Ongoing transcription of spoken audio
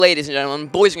Ladies and gentlemen,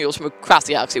 boys and girls from across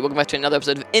the galaxy, welcome back to another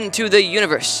episode of Into the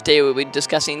Universe. Today we'll be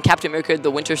discussing Captain America: The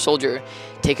Winter Soldier.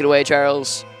 Take it away,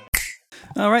 Charles.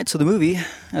 Alright, so the movie,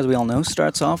 as we all know,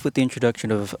 starts off with the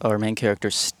introduction of our main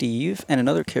character, Steve, and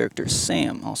another character,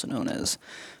 Sam, also known as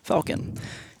Falcon.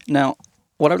 Now,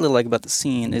 what I really like about the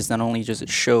scene is not only does it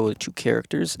show the two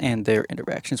characters and their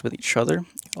interactions with each other,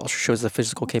 it also shows the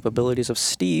physical capabilities of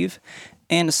Steve,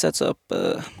 and it sets up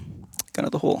kind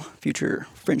of the whole future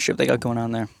friendship they got going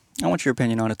on there. I want your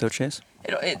opinion on it, though, Chase.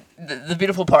 The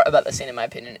beautiful part about the scene, in my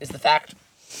opinion, is the fact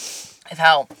of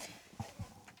how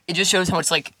it just shows how much,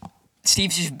 like,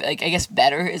 Steve's just, like, I guess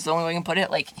better is the only way I can put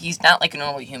it. Like, he's not, like, a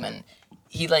normal human.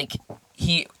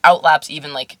 He outlaps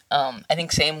even, like, I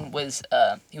think Sam was,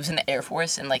 he was in the Air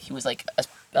Force, and, like, he was, like,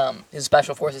 his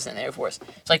special forces in the Air Force.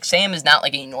 So, like, Sam is not,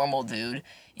 like, a normal dude,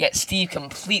 yet Steve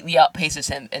completely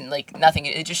outpaces him, and, like, nothing.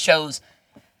 It just shows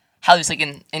how there's, like,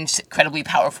 an incredibly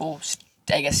powerful,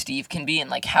 I guess, Steve can be,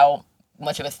 and, like, how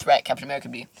much of a threat Captain America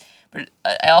can be. But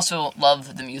I also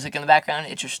love the music in the background.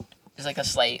 It just is, like, a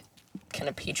slight kind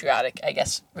of patriotic, I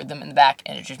guess, rhythm in the back,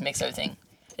 and it just makes everything.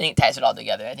 I think it ties it all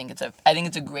together. I think it's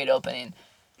a great opening.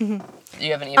 Mm-hmm. Do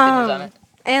you have any opinions on it?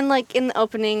 And like in the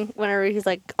opening, whenever he's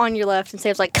like on your left, and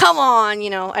Sam's like, "Come on!"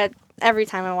 Every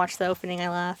time I watch the opening, I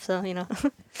laugh. So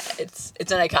it's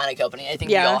an iconic opening. I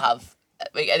think we all have.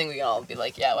 Like, I think we can all be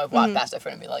like, yeah, I've walked past a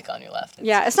friend and be like, on your left.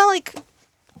 It's not like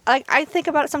I think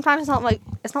about it sometimes. It's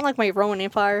not like my Roman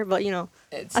Empire, but I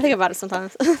think about it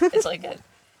sometimes. It's like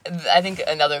I think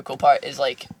another cool part is,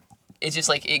 like, it's just,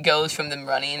 like, it goes from them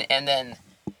running, and then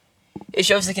it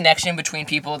shows the connection between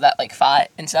people that, like, fought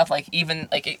and stuff, like, even,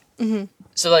 like, it,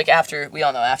 so, like, after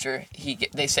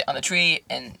they sit on the tree,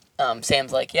 and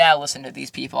Sam's like, yeah, listen to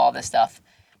these people, all this stuff.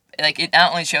 Like, it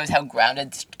not only shows how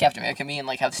grounded Captain America can be, and,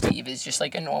 like, how Steve is just,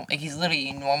 like, he's literally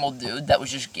a normal dude that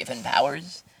was just given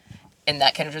powers, and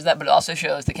that kind of shows that, but it also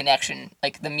shows the connection,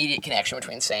 like, the immediate connection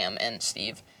between Sam and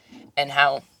Steve, and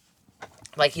how,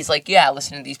 like, he's like, yeah,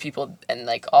 listen to these people, and,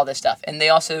 like, all this stuff. And they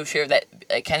also share that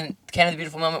kind of the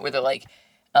beautiful moment where they're like,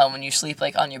 when you sleep,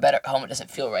 like, on your bed at home, it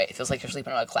doesn't feel right. It feels like you're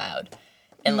sleeping on a cloud.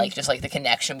 And, like, just, like, the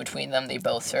connection between them, they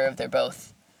both serve, they're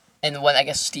both, and the one, I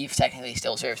guess, Steve technically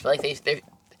still serves, but, like,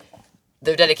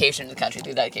 their dedication to the country,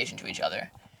 their dedication to each other.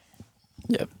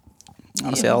 Yep.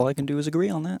 Honestly, all I can do is agree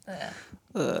on that.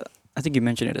 Yeah. I think you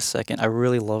mentioned it a second. I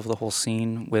really love the whole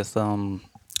scene with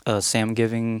Sam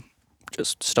giving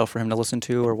just stuff for him to listen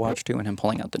to or watch to, and him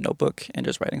pulling out the notebook and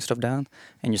just writing stuff down.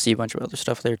 And you see a bunch of other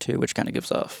stuff there too, which kind of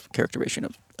gives off characterization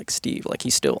of, like, Steve. Like,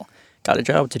 he's still got a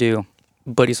job to do,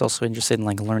 but he's also interested in,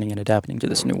 like, learning and adapting to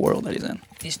this new world that he's in.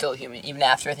 He's still human, even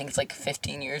after, I think it's, like,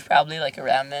 15 years probably, like,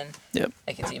 around then. Yep.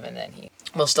 Like, it's even then he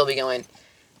will still be going,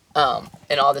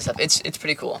 and all this stuff. It's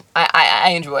pretty cool.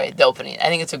 I enjoy the opening. I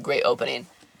think it's a great opening.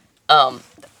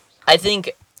 I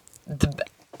think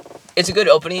it's a good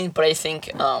opening, but I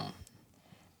think,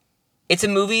 it's a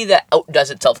movie that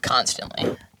outdoes itself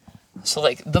constantly. So,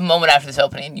 like, the moment after this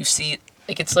opening, you see,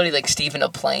 like, it's literally, like, Steve in a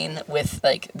plane with,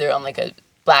 like, they're on, like, a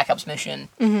Black Ops mission.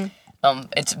 Mm-hmm.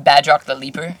 It's Badrock the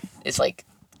Leaper. It's, like,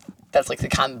 that's, like, the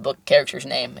comic book character's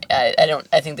name. I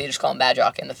think they just call him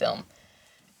Badrock in the film.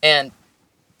 And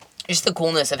just the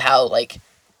coolness of how, like,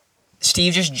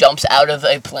 Steve just jumps out of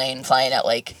a plane flying at,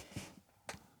 like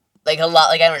a lot,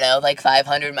 like, I don't know, like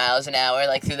 500 miles an hour,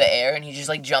 like, through the air, and he just,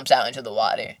 like, jumps out into the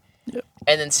water. Yep.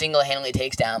 And then single-handedly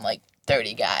takes down, like,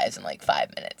 30 guys in, like,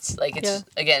 5 minutes. Like, it's,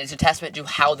 again, it's a testament to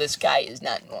how this guy is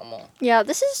not normal. Yeah,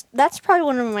 that's probably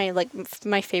one of my, like,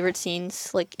 my favorite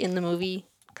scenes, like, in the movie,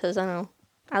 because, I don't know,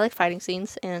 I like fighting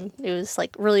scenes, and it was,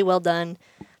 like, really well done.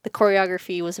 The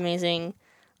choreography was amazing.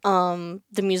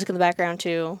 The music in the background,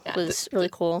 too, was really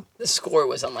cool. The score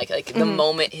was on, like, the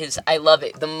moment I love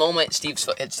it, the moment Steve's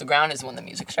foot hits the ground is when the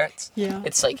music starts. Yeah.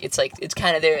 It's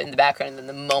kind of there in the background, and then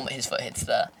the moment his foot hits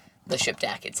the ship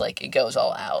deck, it's, like, it goes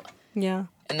all out. Yeah.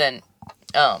 And then,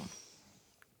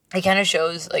 it kind of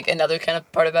shows, like, another kind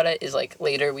of part about it is, like,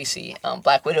 later we see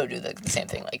Black Widow do the same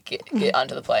thing, like, get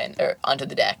onto the plane, or onto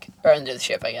the deck, or under the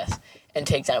ship, I guess, and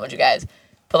take down a bunch of guys.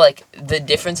 But, like, the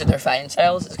difference in their fighting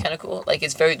styles is kind of cool. Like,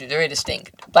 it's very, very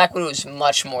distinct. Black Widow is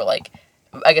much more, like,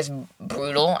 I guess,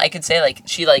 brutal, I could say. Like,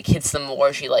 she, like, hits them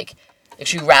more. She, like,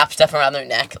 she wraps stuff around their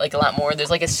neck, like, a lot more. There's,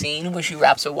 like, a scene where she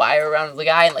wraps a wire around the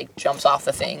guy and, like, jumps off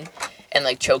the thing and,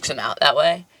 like, chokes him out that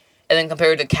way. And then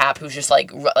compared to Cap, who's just,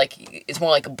 like, it's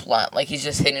more like a blunt. Like, he's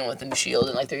just hitting with the shield,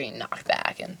 and, like, they're getting knocked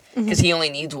back. And because he only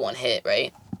needs one hit,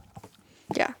 right?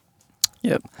 Yeah.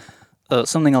 Yep.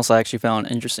 Something else I actually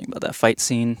found interesting about that fight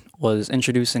scene was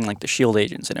introducing, like, the SHIELD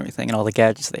agents and everything and all the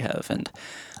gadgets they have. And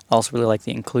I also really like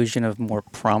the inclusion of more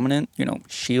prominent,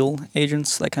 SHIELD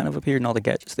agents that kind of appeared in all the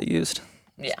gadgets they used.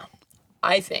 Yeah.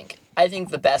 I think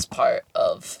the best part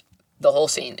of the whole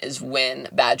scene is when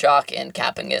Badrock and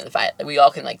Captain get in the fight. Like, we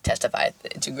all can like testify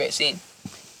it's a great scene.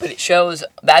 But it shows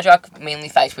Badrock mainly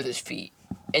fights with his feet.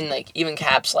 And like even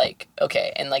Cap's like,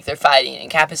 okay, and like they're fighting and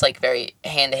Cap is like very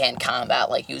hand to hand combat,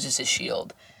 like uses his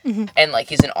shield. And like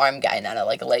he's an arm guy, not a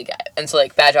like a leg guy. And so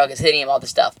like Badrock is hitting him all this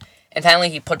stuff. And finally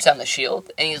he puts down the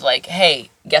shield and he's like, hey,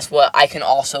 guess what? I can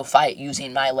also fight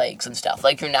using my legs and stuff.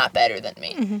 Like, you're not better than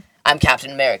me. I'm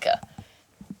Captain America.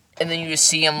 And then you just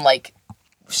see him like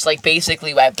just like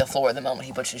basically wipe the floor the moment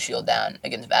he puts his shield down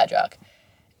against Badrock.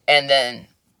 And then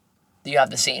you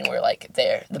have the scene where like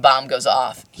the bomb goes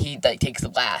off, he like takes the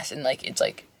blast and like it's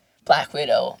like Black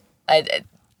Widow.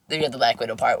 You have the Black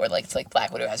Widow part where like it's like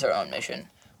Black Widow has her own mission,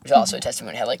 which is also a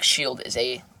testament to how like SHIELD is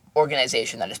a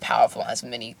organization that is powerful and has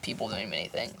many people doing many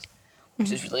things,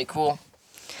 which is really cool.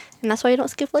 And that's why you don't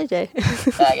skip leg day.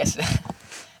 I guess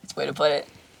that's a way to put it.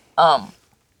 I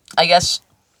guess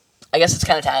it's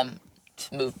kind of time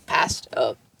to move past.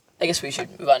 I guess we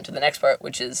should move on to the next part,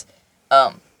 which is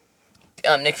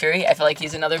Nick Fury. I feel like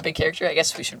he's another big character. I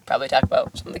guess we should probably talk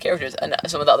about some of the characters and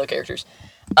some of the other characters.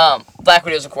 Black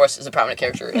Widow, of course, is a prominent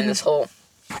character in this whole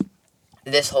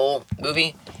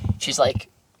movie. She's like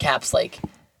Cap's like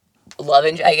love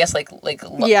interest. I guess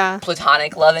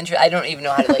platonic love interest. I don't even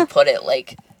know how to like put it.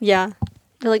 Like Yeah,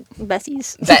 they're like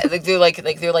besties.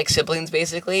 They're like siblings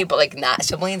basically, but like not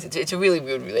siblings. It's a really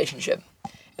weird relationship.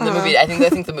 In the movie, I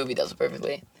think the movie does it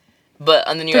perfectly. But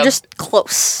and then you They're have just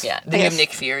close. Yeah, then you have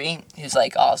Nick Fury, who's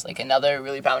like also like another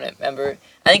really prominent member.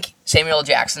 I think Samuel L.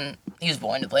 Jackson, he was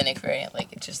born to play Nick Fury.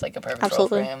 Like, it's just like a perfect role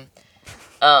for him.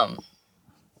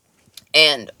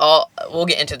 And we'll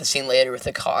get into the scene later with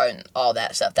the car and all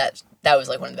that stuff. That was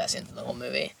like one of the best scenes in the whole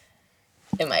movie.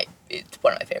 It's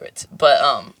one of my favorites.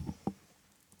 But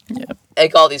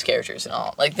like all these characters and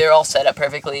all, like they're all set up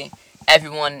perfectly.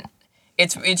 Everyone,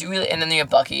 it's really, and then you have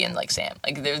Bucky and like Sam.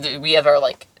 Like we have our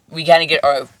like. We kind of get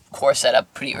our core set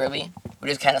up pretty early, which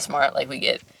is kind of smart. Like,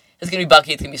 it's going to be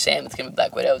Bucky, it's going to be Sam, it's going to be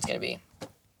Black Widow, it's going to be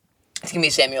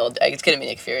Samuel, it's going to be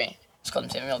Nick Fury. Just call him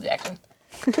Samuel Jackson.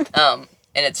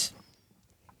 And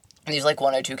he's like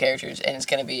one or two characters, and it's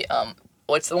going to be,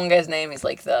 what's the one guy's name? He's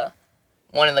like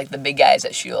one of like the big guys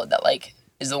at S.H.I.E.L.D. that like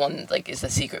is the one like is the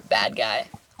secret bad guy.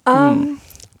 Yeah,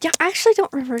 I actually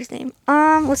don't remember his name.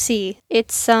 Let's see.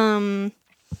 It's It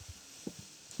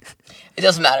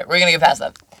doesn't matter. We're going to get past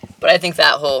that. But I think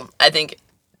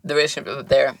the relationship up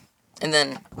there, and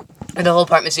then the whole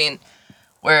apartment scene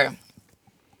where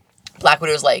Black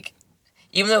Widow's like,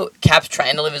 even though Cap's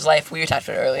trying to live his life, we were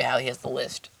talking about earlier how he has the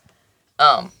list,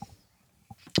 and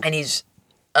he's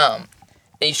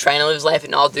trying to live his life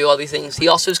and all do all these things. He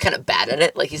also is kind of bad at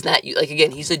it. Like, he's not like,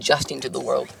 again, he's adjusting to the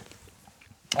world.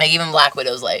 Like, even Black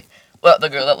Widow's like, well, the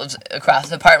girl that lives across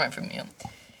the apartment from you,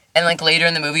 and like later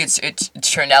in the movie, it's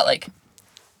turned out like,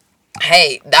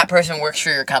 hey, that person works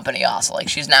for your company also. Like,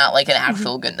 she's not, like, an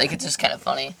actual good... Like, it's just kind of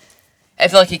funny. I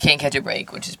feel like he can't catch a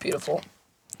break, which is beautiful.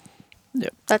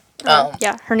 Yep.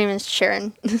 Yeah, her name is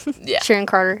Sharon. Yeah. Sharon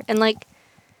Carter. And, like,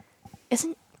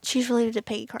 she's related to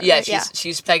Peggy Carter? Yeah, Right?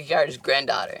 she's Peggy Carter's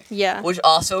granddaughter. Yeah. Which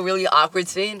also a really awkward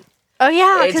scene. Oh,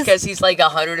 yeah. It's because he's, like,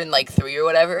 103 or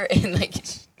whatever, and, like...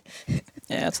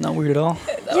 Yeah, it's not weird at all.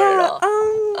 Not weird at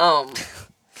all.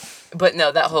 But,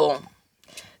 no, that whole...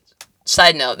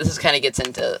 Side note, this kind of gets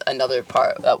into another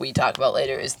part that we talk about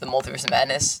later, is the Multiverse of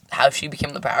Madness, how she became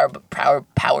the power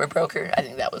broker. I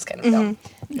think that was kind of dumb.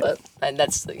 But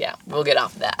we'll get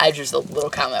off of that. I just a little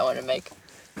comment I wanted to make.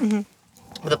 With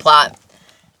the plot,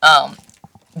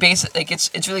 basically, like,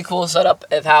 it's really cool setup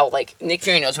of how, like, Nick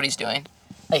Fury knows what he's doing.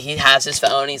 Like, he has his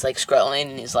phone, he's, like, scrolling,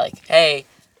 and he's like, hey,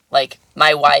 like,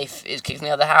 my wife is kicking me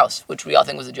out of the house, which we all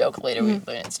think was a joke. Later we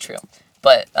learn it's true.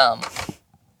 But,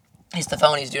 he's the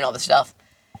phone, he's doing all this stuff,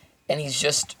 and he's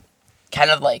just kind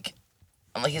of like,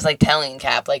 he's like telling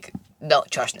Cap, like, no,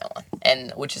 trust no one,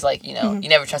 and which is like, you know, you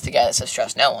never trust a guy that says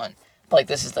trust no one, but like,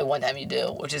 this is the one time you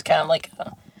do, which is kind of like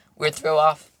a weird throw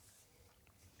off,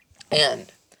 and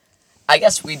I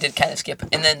guess we did kind of skip,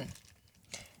 and then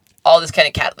all this kind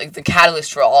of like, the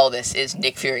catalyst for all of this is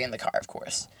Nick Fury in the car, of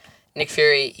course. Nick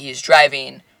Fury, he's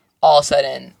driving, all of a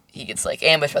sudden, he gets, like,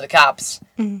 ambushed by the cops,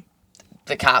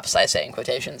 the cops, I say in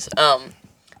quotations, the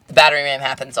battering ram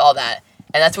happens, all that,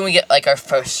 and that's when we get, like, our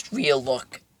first real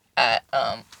look at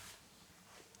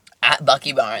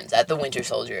Bucky Barnes, at the Winter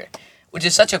Soldier, which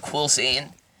is such a cool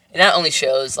scene. It not only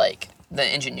shows, like,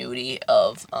 the ingenuity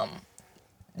of,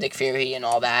 Nick Fury and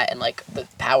all that, and, like, the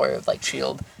power of, like,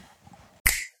 S.H.I.E.L.D.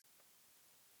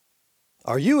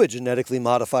 Are you a genetically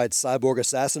modified cyborg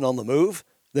assassin on the move?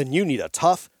 Then you need a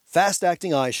tough,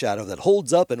 fast-acting eyeshadow that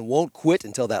holds up and won't quit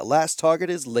until that last target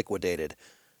is liquidated.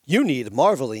 You need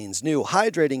Marveline's new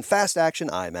hydrating fast-action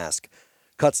eye mask.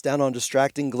 Cuts down on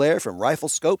distracting glare from rifle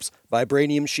scopes,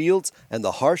 vibranium shields, and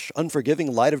the harsh,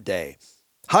 unforgiving light of day.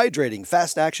 Hydrating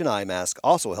fast-action eye mask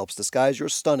also helps disguise your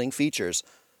stunning features.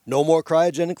 No more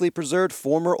cryogenically preserved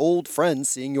former old friends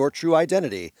seeing your true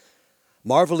identity.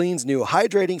 Marveline's new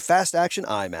hydrating fast-action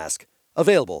eye mask.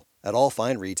 Available at all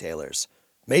fine retailers.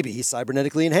 Maybe he's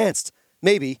cybernetically enhanced.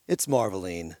 Maybe it's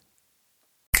Marveline.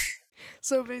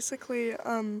 So basically,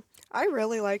 I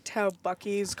really liked how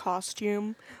Bucky's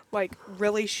costume,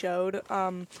 really showed,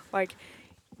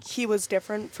 he was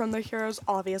different from the heroes.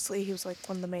 Obviously, he was, one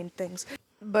of the main things.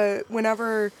 But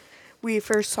whenever we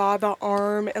first saw the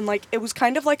arm, and, it was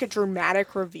kind of like a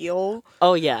dramatic reveal.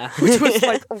 Oh, yeah. Which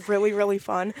was, really, really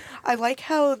fun. I like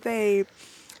how they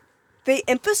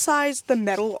emphasized the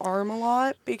metal arm a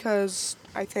lot, because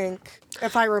I think,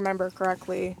 if I remember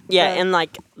correctly. Yeah, and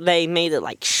they made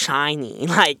it shiny.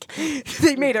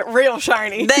 They made it real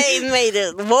shiny. They made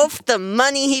it worth the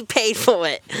money he paid for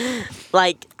it.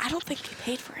 I don't think he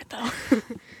paid for it though.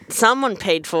 Someone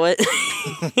paid for it.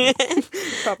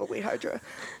 Probably Hydra.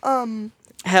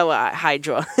 Hell,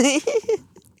 Hydra.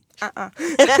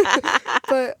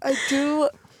 But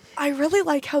I really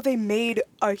like how they made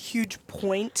a huge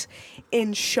point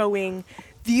in showing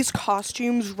these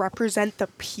costumes represent the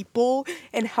people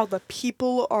and how the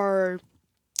people are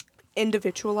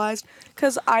individualized.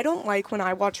 Because I don't like when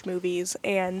I watch movies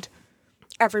and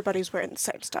everybody's wearing the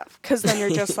same stuff. Because then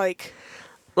you're just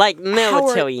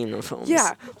military uniforms.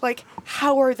 Yeah,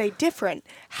 how are they different?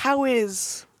 How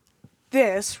is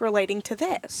this relating to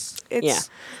this? Yeah.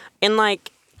 And I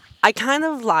kind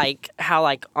of like how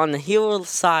on the hero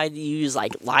side you use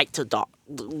lighter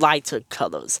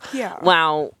colors. Yeah.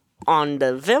 While on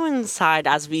the villain side,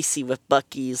 as we see with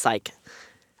Bucky's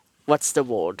what's the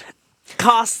word?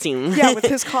 Costume. Yeah, with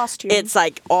his costume. It's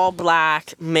all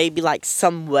black, maybe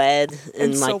some red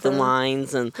in silver. the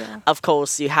lines, and Yeah. of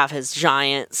course you have his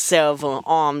giant silver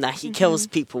arm that he kills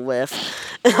people with.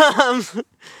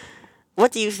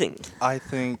 What do you think? I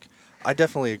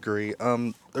definitely agree.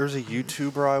 There's a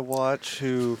YouTuber I watch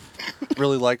who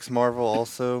really likes Marvel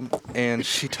also, and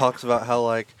she talks about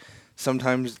how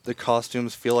sometimes the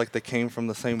costumes feel like they came from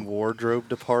the same wardrobe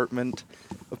department,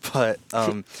 but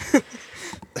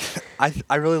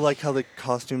I really like how the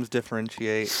costumes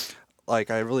differentiate.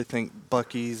 I really think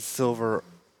Bucky's silver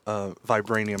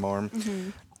vibranium arm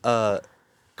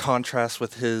contrasts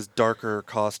with his darker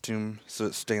costume, so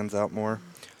it stands out more.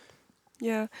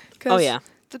 Yeah. Oh, yeah.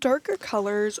 The darker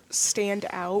colors stand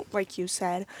out, like you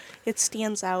said. It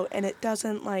stands out, and it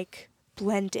doesn't,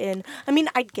 blend in. I mean,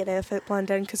 I'd get it if it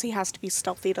blended in, because he has to be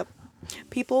stealthy to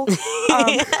people.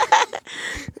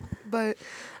 But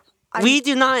we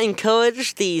do not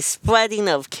encourage the spreading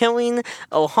of killing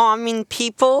or harming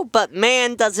people, but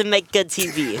man doesn't make good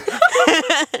TV.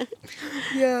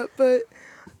 Yeah, but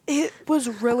it was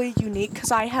really unique,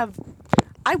 because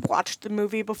I watched the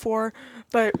movie before,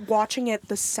 but watching it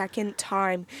the second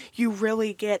time, you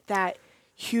really get that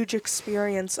huge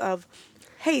experience of,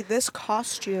 hey, this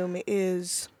costume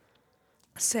is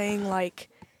saying,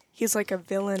 he's a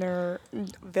villainer,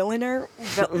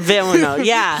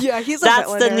 yeah. Yeah, he's a That's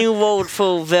villainer. the new word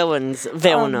for villains,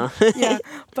 villainer. Yeah,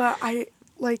 but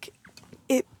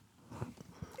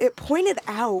it pointed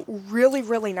out really,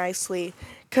 really nicely,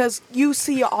 because you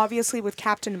see, obviously, with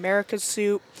Captain America's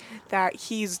suit, that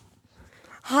he's,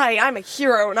 hi, I'm a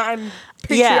hero, and I'm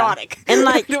patriotic. Yeah. And,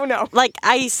 I don't know.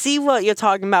 I see what you're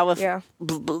talking about with, Yeah.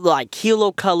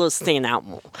 hero colors stand out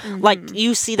more.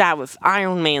 You see that with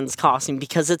Iron Man's costume,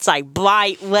 because it's,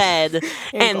 bright red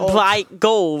and gold. bright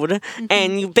gold,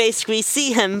 and you basically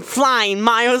see him flying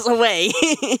miles away.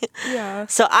 Yeah.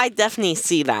 So I definitely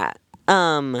see that.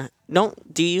 Do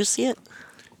you see it?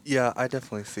 Yeah, I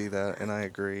definitely see that, and I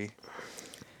agree.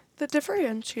 The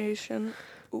differentiation...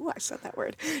 Ooh, I said that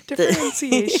word.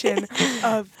 Differentiation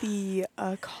of the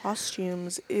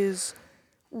costumes is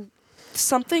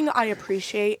something I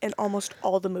appreciate in almost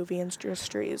all the movie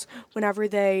industries. Whenever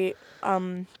they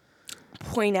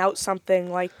point out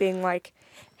something being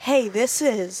hey, this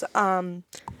is... what am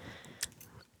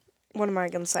I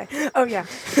going to say? Oh, yeah.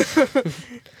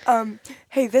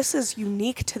 Hey, this is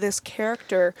unique to this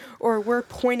character, or we're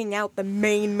pointing out the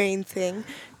main thing,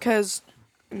 because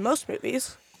in most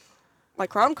movies...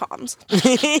 rom-coms.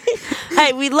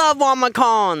 Hey, we love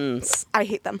rom-coms. I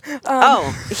hate them.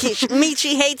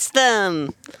 Michi hates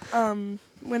them.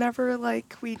 Whenever,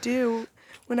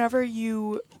 whenever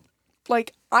you,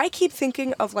 I keep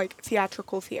thinking of,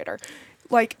 theatrical theater.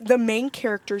 like the main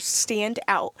characters stand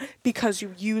out because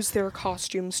you use their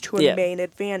costumes to a Yeah. main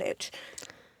advantage.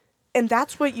 And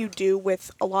that's what you do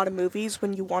with a lot of movies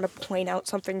when you want to point out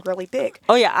something really big.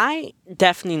 Oh yeah, I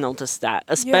definitely noticed that,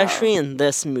 especially in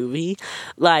this movie.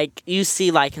 Like you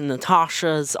see, like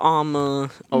Natasha's armor,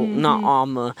 not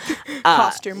armor,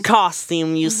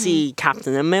 costume. You see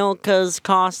Captain America's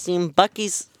costume,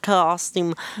 Bucky's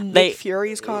costume. Nick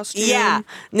Fury's costume. Yeah,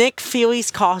 Nick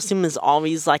Fury's costume is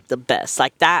always like the best.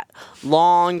 Like that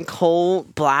long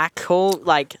coat, black coat,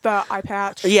 like The eye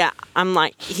patch. yeah. I'm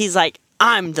like, he's like,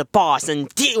 I'm the boss and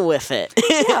deal with it.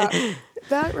 Yeah,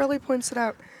 that really points it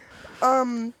out.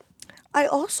 I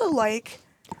also like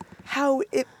how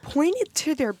it pointed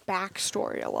to their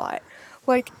backstory a lot.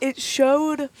 Like, it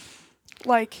showed,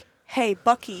 like, hey,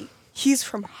 Bucky, he's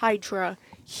from Hydra.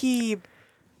 He's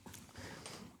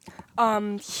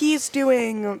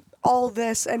doing all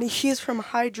this, and he's from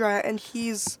Hydra, and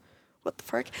he's... What the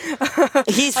frick?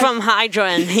 He's from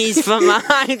Hydra and he's from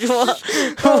Hydra.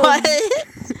 What?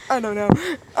 I don't know.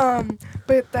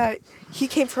 But that he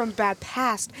came from a bad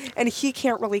past, and he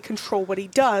can't really control what he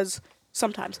does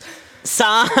sometimes.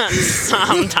 Sometimes.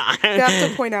 You have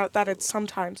to point out that it's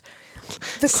sometimes.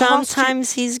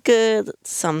 Sometimes he's good,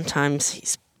 sometimes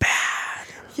he's bad.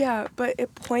 Yeah, but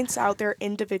it points out their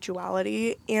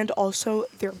individuality and also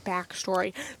their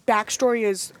backstory. Backstory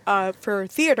is, for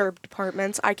theater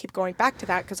departments, I keep going back to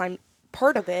that because I'm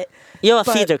part of it. You're a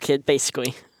but theater kid,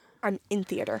 basically. I'm in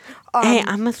theater. Hey,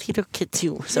 I'm a theater kid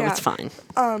too, so yeah. it's fine.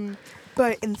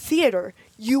 But in theater,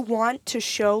 you want to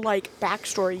show, like,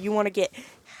 backstory. You want to get,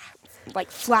 like,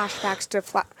 flashbacks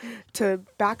to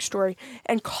backstory.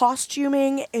 And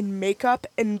costuming and makeup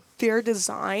and their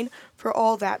design for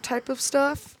all that type of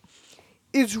stuff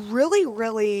is really,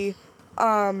 really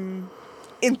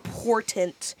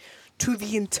important to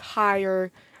the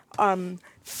entire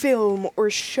film or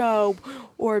show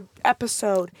or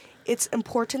episode. It's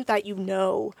important that you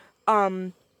know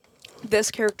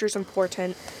this character's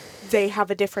important. They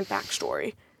have a different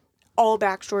backstory. All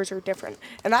backstories are different.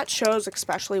 And that shows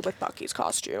especially with Bucky's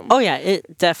costume. Oh yeah,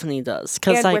 it definitely does.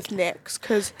 And like, with Nick's.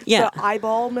 Because Yeah. the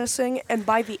eyeball missing, and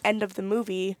by the end of the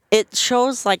movie... it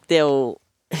shows like their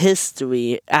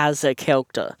history as a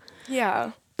character.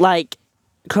 Yeah. Like,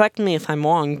 correct me if I'm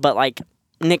wrong, but like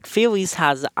Nick Fury's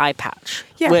has an eye patch.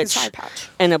 Yeah, which his eye patch.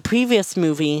 in a previous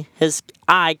movie, his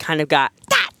eye kind of got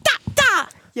da.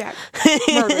 Yeah.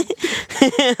 Murdered.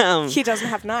 He doesn't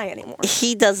have an eye anymore.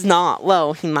 He does not.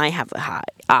 Well, he might have a high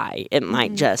eye. It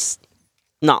might just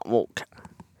not work.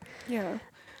 Yeah.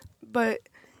 But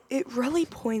it really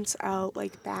points out,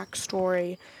 like,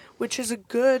 backstory, which is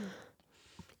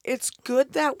it's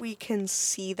good that we can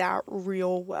see that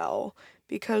real well.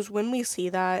 Because when we see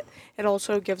that, it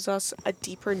also gives us a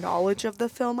deeper knowledge of the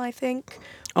film, I think.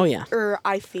 Oh yeah. Or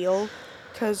I feel.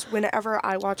 Because whenever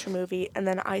I watch a movie and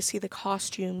then I see the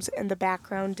costumes and the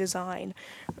background design,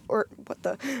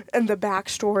 and the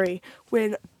backstory,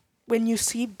 when you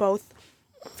see both,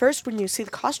 first when you see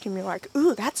the costume, you're like,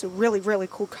 ooh, that's a really, really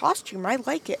cool costume. I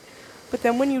like it. But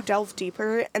then when you delve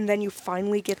deeper and then you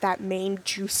finally get that main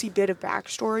juicy bit of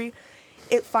backstory,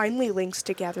 it finally links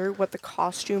together what the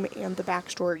costume and the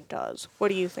backstory does. What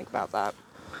do you think about that?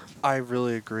 I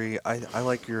really agree. I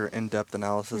like your in-depth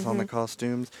analysis on the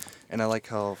costumes, and I like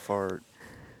how far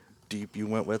deep you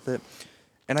went with it.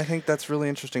 And I think that's really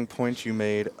interesting points you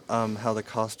made, how the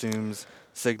costumes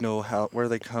signal where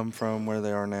they come from, where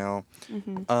they are now.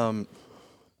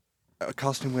 A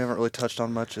costume we haven't really touched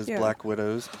on much is Black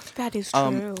Widow's. That is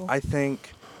true. I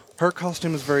think her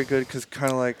costume is very good because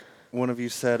kind of like one of you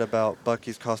said about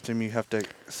Bucky's costume, you have to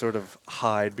sort of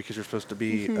hide because you're supposed to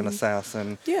be an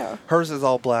assassin. Yeah. Hers is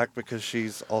all black because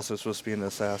she's also supposed to be an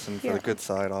assassin for Yeah. the good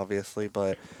side, obviously.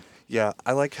 But yeah,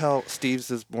 I like how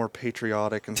Steve's is more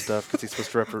patriotic and stuff because he's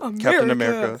supposed to represent Captain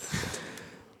America.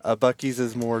 Bucky's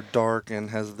is more dark and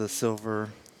has the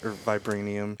silver or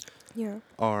vibranium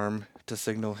arm to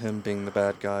signal him being the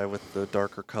bad guy with the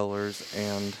darker colors.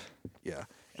 And yeah.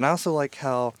 And I also like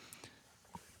how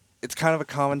it's kind of a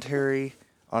commentary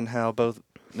on how both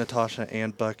Natasha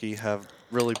and Bucky have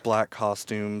really black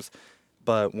costumes,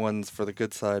 but one's for the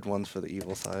good side, one's for the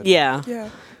evil side. Yeah.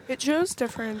 Yeah. It shows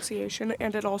differentiation,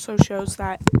 and it also shows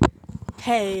that,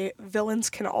 hey, villains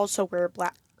can also wear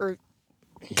black, or...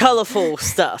 Colorful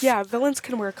stuff. Yeah, villains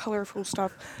can wear colorful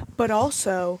stuff, but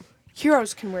also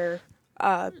heroes can wear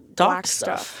black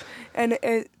stuff. And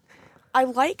I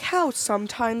like how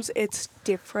sometimes it's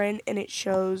different, and it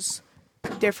shows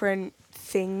different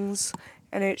things,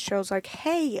 and it shows like,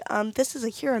 hey, this is a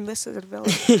hero and this is a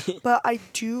villain. But I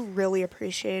do really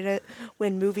appreciate it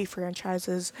when movie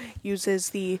franchises uses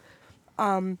the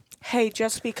hey,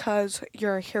 just because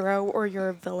you're a hero or you're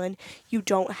a villain, you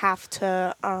don't have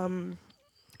to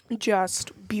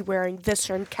just be wearing this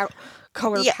certain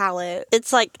color palette.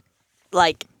 It's like,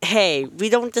 hey, we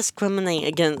don't discriminate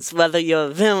against whether you're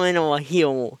a villain or a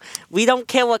hero. We don't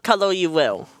care what color you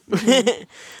wear.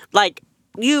 Like,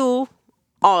 you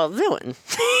are a villain.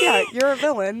 Yeah, you're a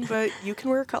villain, but you can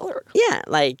wear color. Yeah,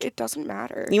 like, It doesn't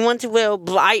matter. you want to wear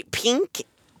bright pink?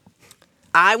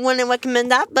 I wouldn't recommend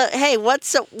that, but hey, what?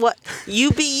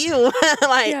 You be you.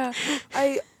 Like, Yeah,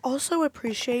 I also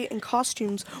appreciate in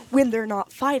costumes when they're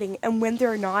not fighting and when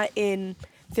they're not in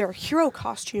their hero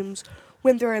costumes,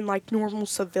 when they're in like normal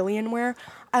civilian wear.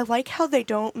 I like how they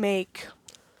don't make.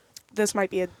 This might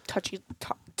be a touchy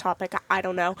topic. I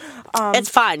don't know. it's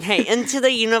fine. Hey, Into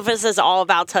the Universe is all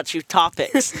about touchy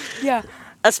topics, Yeah,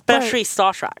 especially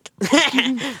Star Trek.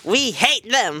 We hate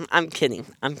them. I'm kidding.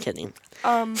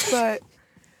 but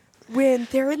when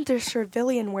they're in their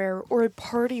civilian wear or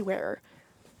party wear,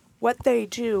 what they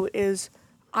do is,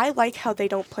 I like how they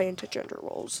don't play into gender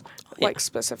roles, like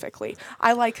specifically.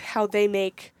 I like how they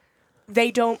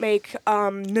don't make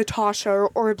Natasha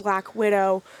or Black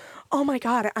Widow, oh my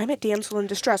god, I'm a damsel in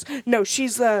distress. No,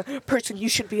 she's the person you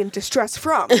should be in distress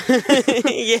from.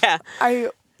 Yeah.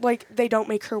 They don't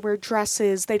make her wear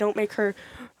dresses. They don't make her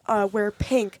wear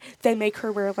pink. They make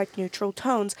her wear like neutral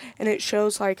tones, and it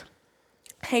shows like,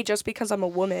 hey, just because I'm a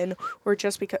woman, or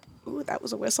just because, ooh, that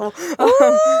was a whistle,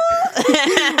 or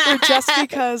just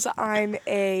because I'm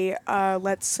a,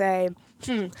 let's say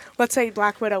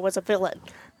Black Widow was a villain.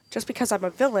 Just because I'm a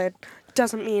villain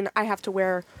doesn't mean I have to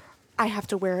wear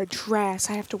a dress.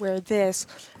 I have to wear this.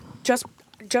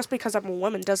 Just because I'm a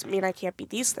woman doesn't mean I can't be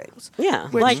these things. Yeah,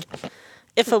 Which- like,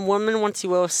 if a woman wants to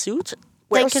wear a suit,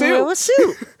 Wear they a can suit. wear a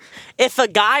suit. If a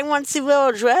guy wants to wear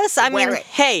a dress, I Wear mean, it.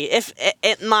 hey, if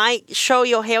it might show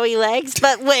your hairy legs,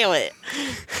 but wear it.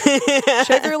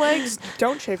 Shave your legs.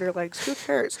 Don't shave your legs. Who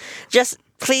cares? Just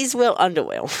please wear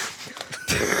underwear.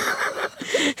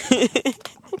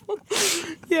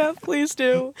 Yeah, please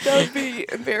do. That would be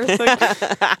embarrassing.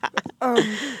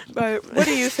 But what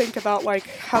do you think about like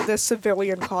how the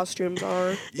civilian costumes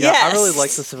are? Yeah, I really Yes.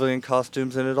 like the civilian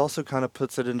costumes, and it also kind of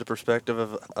puts it into perspective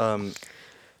of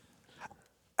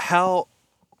how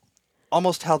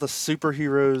the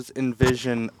superheroes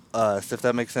envision us, if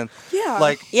that makes sense.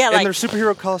 Yeah. Yeah, in like- their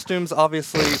superhero costumes,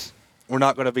 obviously, we're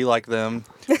not going to be like them.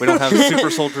 We don't have super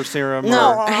soldier serum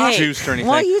No, or hey, juice or anything.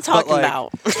 what are you talking but, like,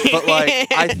 about? But like,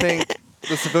 I think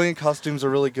the civilian costumes are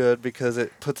really good because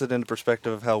it puts it into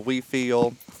perspective of how we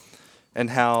feel, and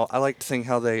how I like seeing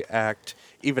how they act,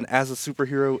 even as a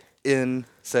superhero in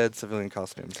said civilian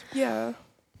costumes. Yeah. Or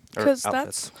Because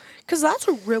outfits. that's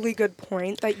a really good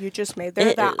point that you just made there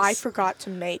It that I is. forgot to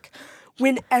make.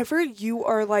 Whenever you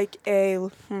are like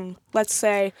let's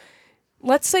say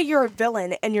you're a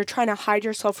villain and you're trying to hide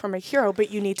yourself from a hero,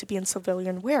 but you need to be in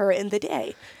civilian wear in the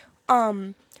day.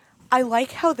 I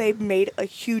like how they made a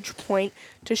huge point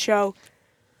to show,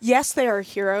 yes, they are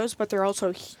heroes, but they're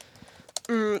also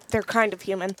they're kind of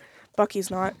human. Bucky's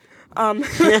not.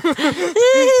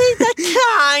 The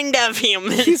kind of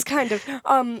human. He's kind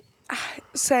of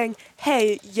saying,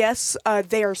 hey, yes,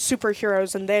 they are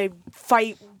superheroes and they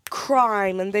fight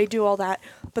crime and they do all that,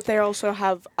 but they also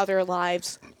have other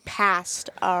lives past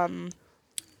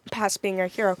being a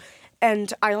hero.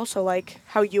 And I also like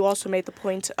how you also made the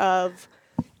point of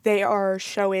they are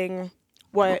showing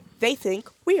what they think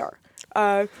we are.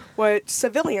 What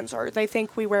civilians are. They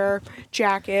think we wear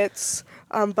jackets,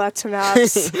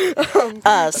 button-ups.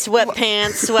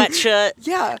 Sweatpants, sweatshirt.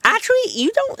 Yeah. Actually,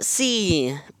 you don't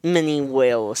see many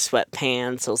wear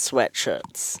sweatpants or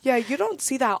sweatshirts. Yeah, you don't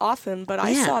see that often, but I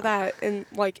Yeah. saw that in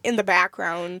the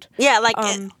background. Yeah, like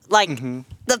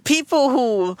the people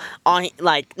who are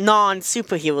like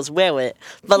non-superheroes wear it,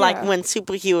 but like Yeah. when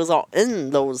superheroes are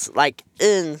in those like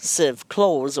in civ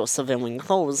clothes or civilian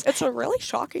clothes, It's a really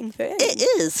shocking thing. it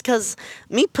is, because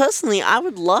me personally, I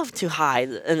would love to hide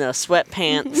in a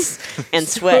sweatpants and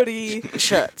Hoodie.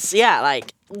 sweatshirts. Yeah,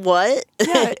 like, what?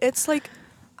 Yeah, it's like,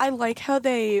 I like how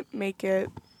they make it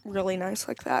really nice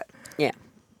like that. Yeah.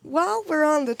 While we're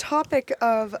on the topic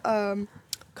of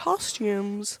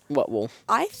costumes, What will?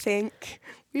 I think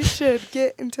we should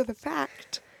get into the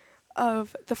fact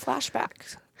of the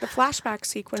flashbacks. The flashback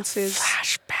sequences.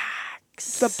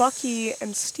 Flashbacks. The Bucky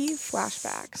and Steve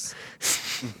flashbacks.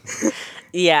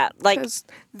 Yeah, like, Because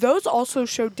those also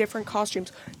show different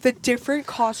costumes. The different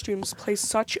costumes play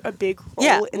such a big role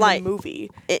Yeah, in like, the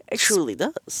movie. it truly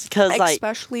does. Because, like,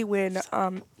 Especially when,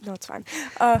 no, it's fine.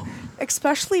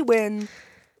 Especially when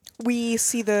we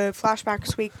see the flashback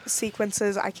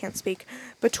sequences, I can't speak,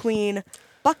 between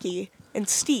Bucky and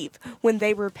Steve when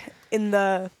they were in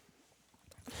the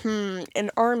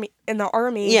army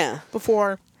Yeah.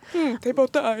 before they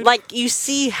both died. Like, you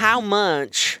see how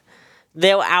much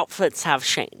their outfits have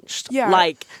changed. Yeah.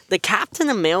 Like, the Captain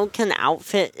American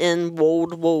outfit in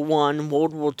World War One,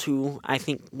 World War Two, I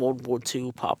think World War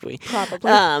Two probably.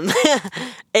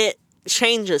 It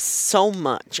changes so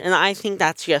much, and I think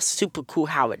that's just super cool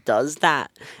how it does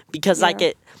that, because like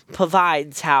it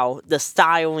provides how the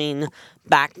styling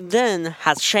back then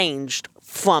has changed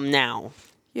from now.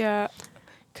 Yeah,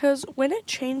 because when it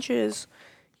changes,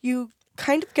 you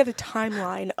kind of get a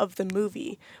timeline of the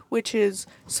movie, which is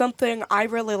something I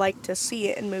really like to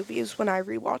see in movies when I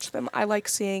rewatch them. I like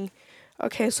seeing,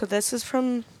 okay, so this is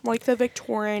from like the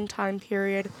Victorian time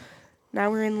period. Now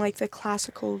we're in like the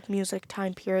classical music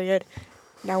time period.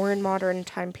 Now we're in modern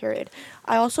time period.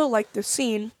 I also like the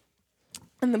scene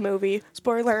in the movie.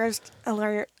 Spoiler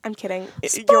alert! I'm kidding.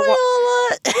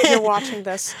 You're watching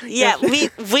this. Yeah,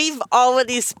 we've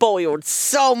already spoiled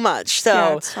so much, so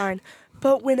Yeah, it's fine.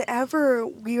 But whenever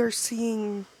we are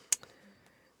seeing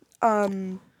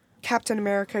Captain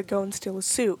America go and steal a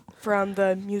suit from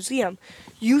the museum,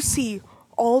 you see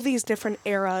all these different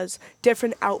eras,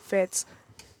 different outfits,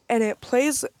 and it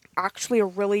plays actually a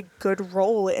really good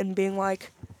role in being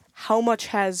like, how much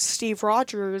has Steve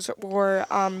Rogers or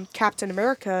Captain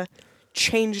America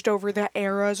changed over the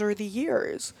eras or the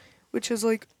years, which is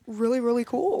like really, really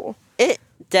cool. it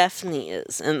definitely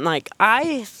is. And like,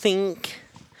 I think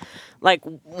like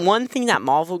one thing that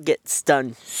Marvel gets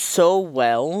done so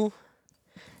well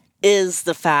is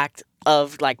the fact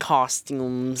of like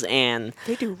costumes, and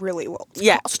They do really well with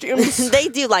costumes. they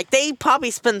do. Like, they probably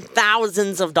spend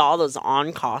thousands of dollars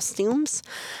on costumes,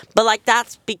 but like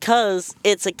that's because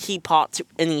it's a key part to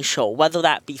any show, whether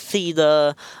that be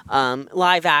theater,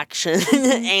 live action,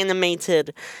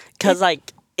 animated, because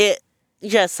like it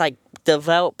just like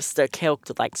develops their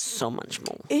character like so much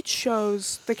more. It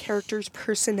shows the character's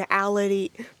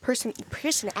personality.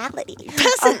 Personality.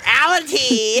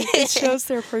 It shows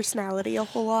their personality a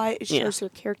whole lot. It shows their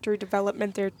character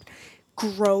development, their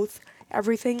growth,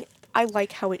 everything. I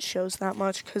like how it shows that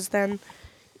much, because then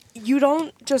you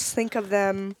don't just think of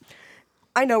them.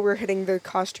 I know we're hitting the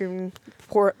costume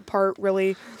part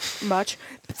really much,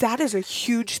 but that is a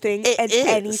huge thing in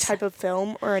any type of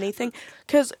film or anything.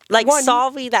 Because like,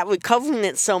 sorry that we're covering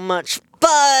it so much,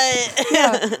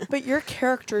 but but your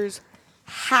characters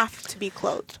have to be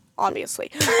clothed,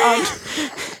 obviously.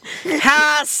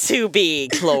 has to be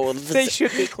clothed. They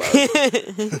should be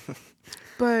clothed.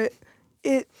 But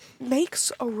it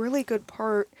makes a really good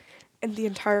part in the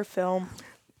entire film.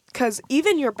 Because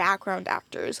even your background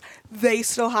actors, they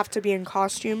still have to be in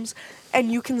costumes. And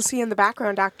you can see in the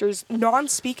background actors,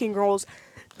 non-speaking roles,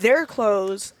 their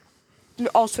clothes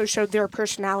also show their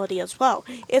personality as well.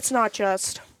 It's not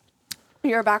just,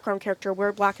 you're a background character,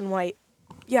 wear black and white.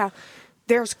 Yeah,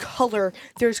 there's color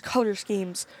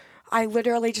schemes. I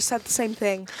literally just said the same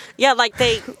thing. Yeah, like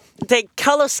they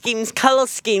color scheme to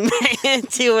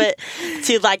it,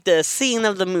 to like the scene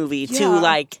of the movie, to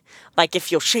like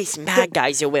if you're chasing bad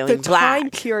guys, you're wearing black. The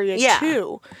time period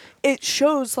too. It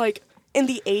shows like in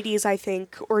the 80s, I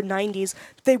think, or 90s,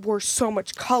 they wore so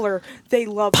much color. They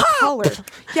loved color.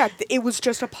 Yeah, it was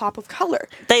just a pop of color.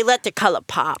 They let the color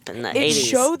pop in the 80s. It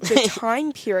showed the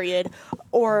time period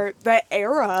or the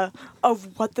era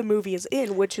of what the movie is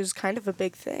in, which is kind of a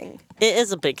big thing. It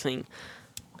is a big thing.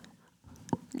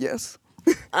 Yes.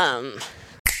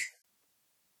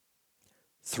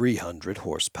 300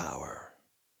 horsepower.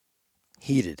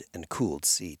 Heated and cooled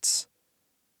seats.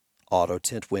 Auto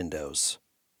tint windows.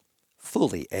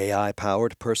 Fully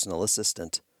AI-powered personal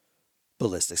assistant.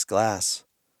 Ballistics glass.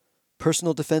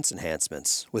 Personal defense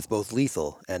enhancements with both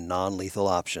lethal and non-lethal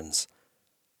options.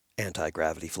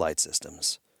 Anti-gravity flight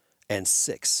systems. And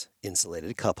 6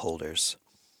 insulated cup holders.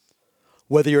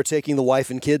 Whether you're taking the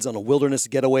wife and kids on a wilderness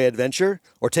getaway adventure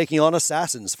or taking on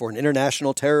assassins for an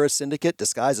international terrorist syndicate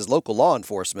disguised as local law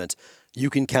enforcement, you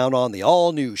can count on the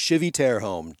all-new Chevy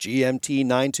Terrahome GMT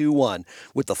 921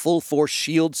 with the full-force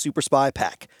Shield Super Spy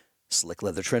Pack, slick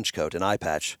leather trench coat and eye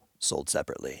patch, sold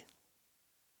separately.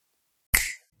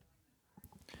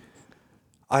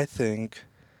 I think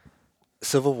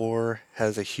Civil War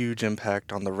has a huge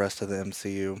impact on the rest of the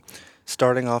MCU.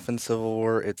 Starting off in Civil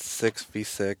War, it's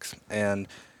 6v6, and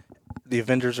the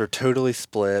Avengers are totally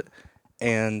split,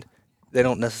 and they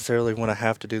don't necessarily want to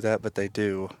have to do that, but they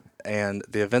do. And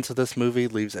the events of this movie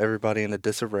leaves everybody in a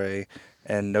disarray,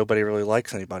 and nobody really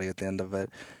likes anybody at the end of it.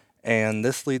 And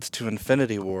this leads to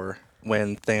Infinity War,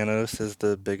 when Thanos is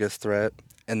the biggest threat,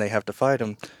 and they have to fight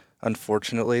him.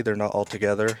 Unfortunately, they're not all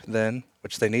together then,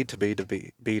 which they need to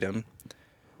be beat him.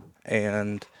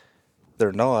 and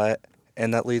they're not,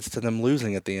 and that leads to them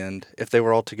losing at the end. If they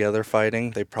were all together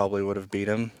fighting, they probably would have beat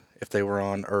him. If they were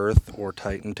on Earth or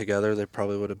Titan together, they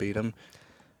probably would have beat him.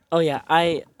 Oh yeah,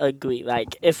 I agree.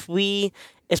 Like if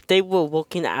they were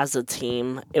working as a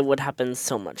team, it would have been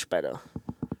so much better.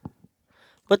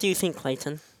 What do you think,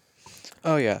 Clayton?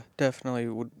 Oh yeah, definitely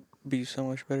would be so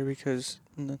much better because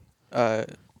in the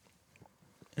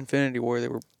Infinity War they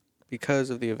were, because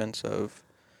of the events of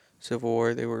Civil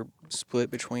War, they were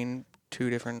split between two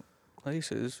different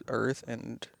places, Earth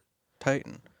and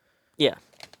Titan. Yeah,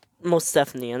 most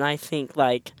definitely. And I think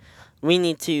like we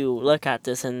need to look at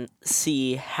this and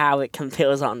see how it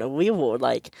compares on the real world.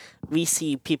 Like we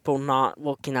see people not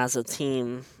working as a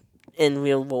team in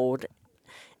real world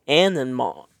and in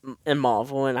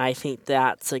Marvel, and I think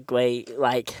that's a great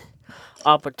like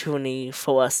opportunity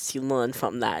for us to learn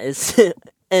from that is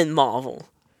in Marvel.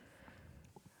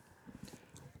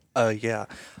 Yeah,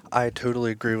 I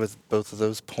totally agree with both of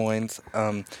those points.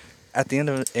 At the end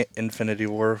of Infinity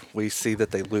War, we see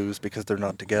that they lose because they're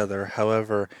not together.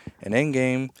 However, in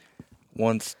Endgame,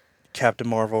 once Captain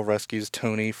Marvel rescues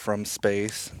Tony from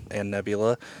space and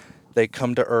Nebula, they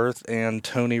come to Earth, and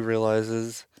Tony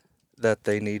realizes that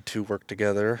they need to work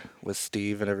together with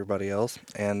Steve and everybody else.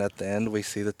 And at the end, we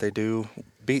see that they do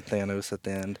beat Thanos at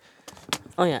the end.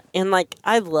 Oh yeah, and like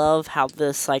I love how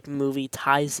this like movie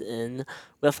ties in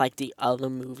with like the other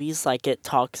movies. Like it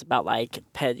talks about like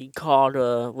Peggy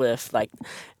Carter with like,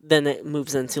 then it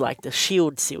moves into like the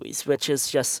Shield series, which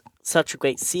is just such a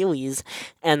great series,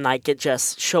 and like it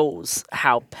just shows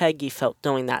how Peggy felt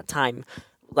during that time,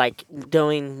 like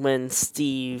during when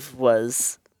Steve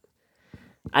was,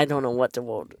 I don't know what the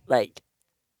word, like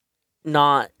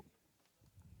not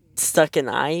stuck in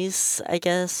ice, I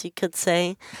guess you could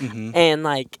say. Hmm. And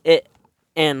like it,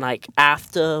 and like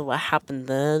after what happened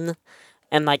then,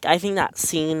 and like I think that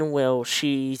scene where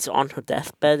she's on her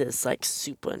deathbed is like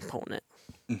super important.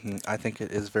 I think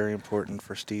it is very important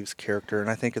for Steve's character, and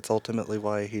I think it's ultimately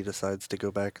why he decides to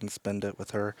go back and spend it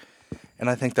with her. And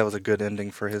I think that was a good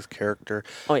ending for his character.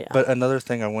 Oh yeah. But another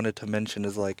thing I wanted to mention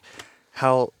is like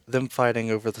how them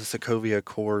fighting over the Sokovia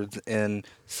Accords in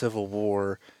Civil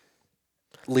War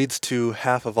leads to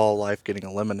half of all life getting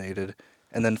eliminated.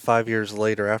 And then 5 years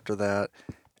later after that,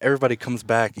 everybody comes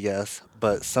back, yes,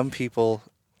 but some people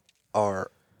are,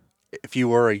 if you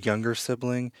were a younger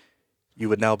sibling, you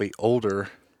would now be older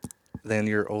than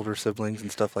your older siblings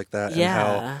and stuff like that. And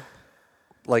how, Yeah.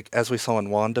 like, as we saw in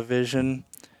WandaVision,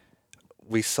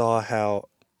 we saw how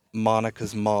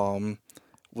Monica's mom,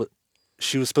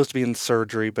 she was supposed to be in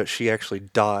surgery, but she actually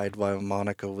died while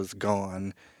Monica was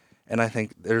gone. And I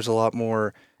think there's a lot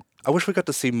more. I wish we got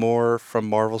to see more from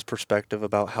Marvel's perspective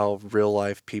about how real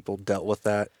life people dealt with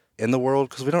that in the world,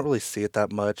 because we don't really see it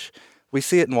that much. We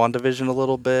see it in WandaVision a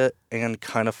little bit and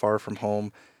kind of Far From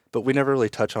Home, but we never really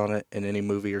touch on it in any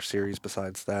movie or series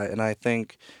besides that. And I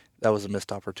think that was a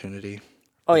missed opportunity.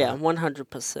 Oh for yeah, that.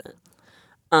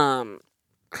 100%.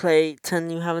 Clayton,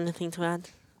 you have anything to add?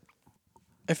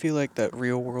 I feel like that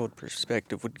real world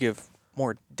perspective would give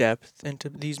more depth into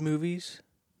these movies,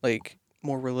 like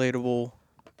more relatable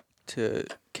to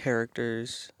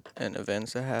characters and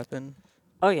events that happen.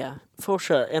 Oh yeah, for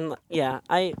sure. And yeah,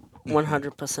 I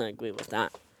 100% agree with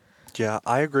that. Yeah,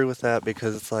 I agree with that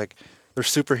because it's like they're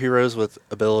superheroes with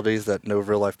abilities that no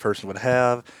real life person would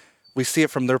have. We see it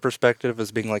from their perspective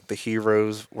as being like the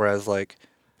heroes, whereas like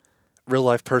real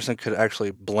life person could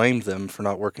actually blame them for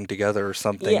not working together or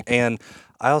something. Yeah. And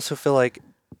I also feel like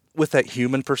with that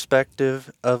human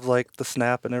perspective of like the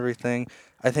snap and everything,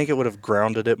 I think it would have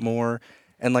grounded it more.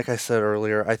 And like I said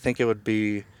earlier, I think it would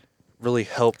be really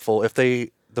helpful if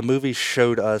the movie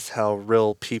showed us how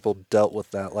real people dealt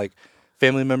with that, like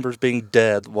family members being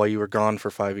dead while you were gone for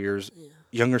 5 years,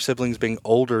 younger siblings being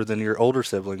older than your older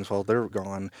siblings while they're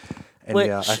gone. And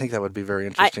yeah, I Which think that would be very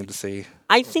interesting to see.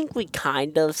 I think we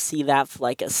kind of see that for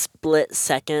like a split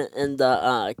second in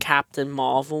the Captain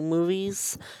Marvel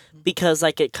movies, because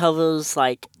like it covers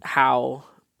like how,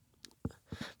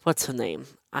 what's her name?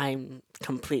 I'm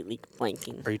completely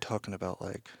blanking. Are you talking about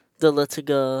like The little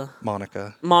girl,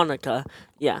 Monica? Monica,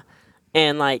 yeah,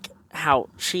 and like how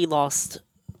she lost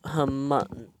her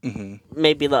mom, Hmm.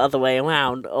 maybe the other way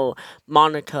around. Or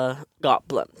Monica got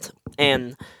blunt,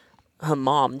 and her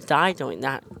mom died during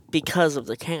that because of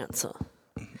the cancer.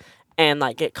 And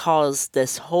like it caused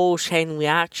this whole chain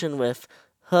reaction with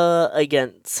her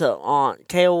against her aunt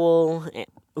Carol,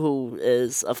 who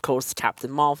is of course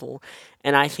Captain Marvel.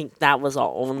 And I think that was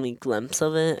our only glimpse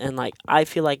of it. And like I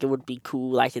feel like it would be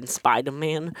cool, like in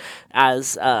Spider-Man,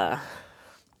 as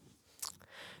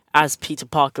Peter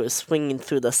Parker is swinging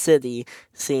through the city,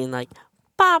 seeing like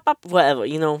whatever,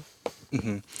 you know.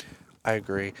 I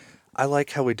agree. I like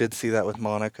how we did see that with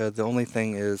Monica. The only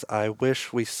thing is, I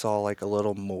wish we saw like a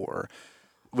little more.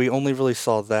 We only really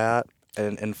saw that,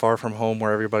 and in Far From Home,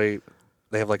 where they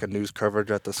have like a news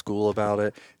coverage at the school about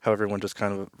it, how everyone just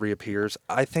kind of reappears.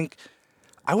 I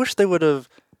wish they would have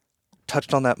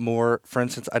touched on that more. For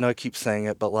instance, I know I keep saying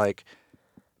it, but like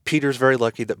Peter's very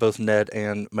lucky that both Ned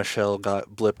and Michelle got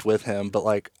blipped with him. But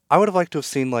like, I would have liked to have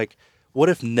seen like, what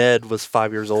if Ned was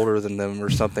 5 years older than them or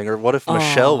something, or what if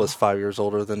Michelle was 5 years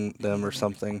older than them or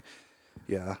something.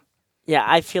 Yeah. Yeah,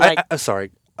 I feel like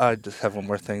Sorry, I just have one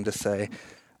more thing to say.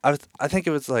 I think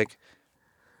it was like,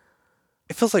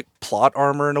 it feels like plot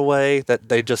armor in a way that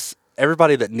they just,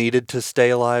 everybody that needed to stay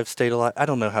alive stayed alive. I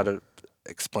don't know how to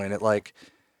explain it. Like,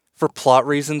 for plot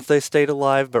reasons they stayed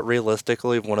alive, but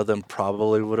realistically one of them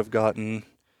probably would have gotten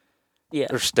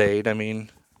or stayed. I mean,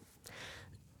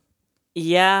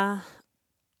 yeah.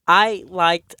 I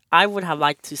would have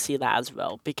liked to see that as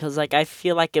well, because like I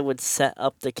feel like it would set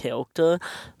up the character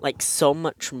like so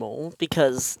much more,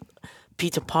 because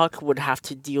Peter Parker would have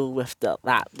to deal with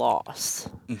that loss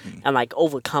and like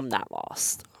overcome that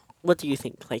loss. What do you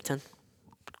think, Clayton?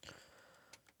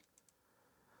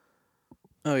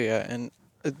 Oh yeah, and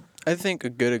I think a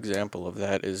good example of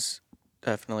that is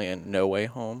definitely in No Way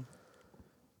Home,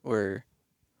 where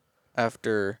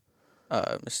after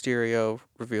Mysterio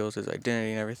reveals his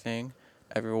identity and everything,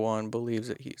 everyone believes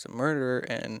that he's a murderer,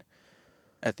 and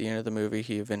at the end of the movie,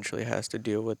 he eventually has to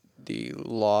deal with the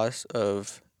loss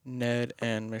of Ned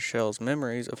and Michelle's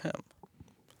memories of him.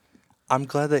 I'm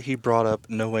glad that he brought up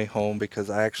No Way Home, because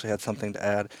I actually had something to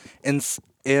add.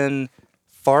 In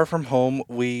Far From Home,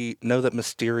 we know that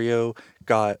Mysterio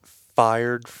got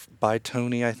fired by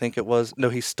Tony, I think it was. No,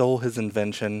 he stole his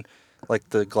invention, like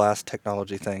the glass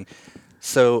technology thing.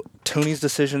 So Tony's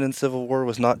decision in Civil War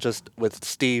was not just with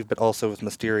Steve, but also with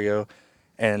Mysterio.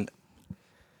 And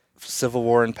Civil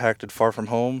War impacted Far From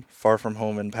Home. Far From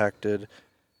Home impacted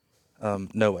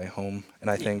No Way Home. And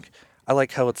I think I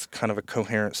like how it's kind of a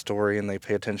coherent story and they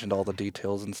pay attention to all the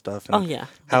details and stuff. And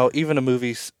how even a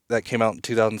movie that came out in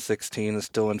 2016 is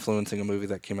still influencing a movie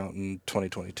that came out in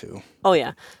 2022. Oh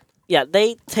yeah. Yeah,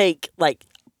 they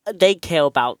they care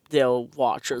about their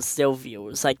watchers, their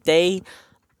viewers. Like they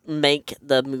make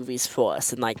the movies for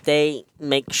us, and like they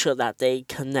make sure that they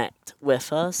connect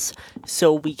with us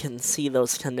so we can see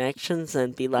those connections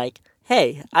and be like,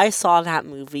 hey, I saw that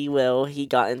movie where he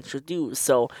got introduced,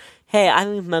 so hey, I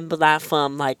remember that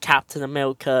from like Captain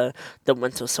America the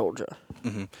Winter Soldier.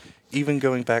 Even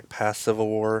going back past Civil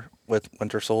War with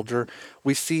Winter Soldier,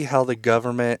 we see how the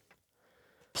government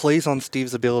plays on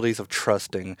Steve's abilities of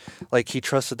trusting. Like, he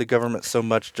trusted the government so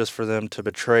much just for them to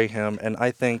betray him, and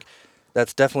I think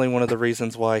that's definitely one of the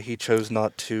reasons why he chose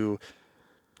not to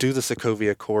do the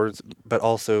Sokovia Accords, but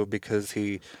also because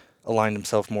he aligned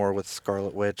himself more with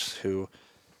Scarlet Witch, who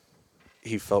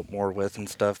he felt more with and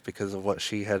stuff because of what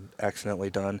she had accidentally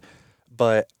done.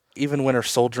 But even Winter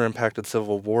Soldier impacted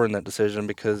Civil War in that decision,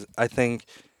 because I think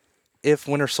if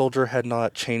Winter Soldier had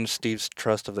not changed Steve's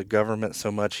trust of the government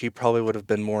so much, he probably would have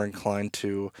been more inclined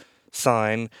to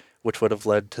sign, which would have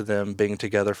led to them being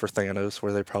together for Thanos,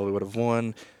 where they probably would have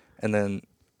won, and then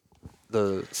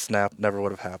the snap never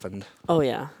would have happened. Oh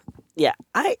yeah. Yeah,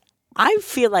 I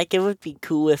feel like it would be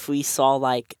cool if we saw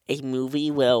like a movie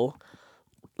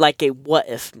like a what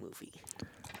if movie.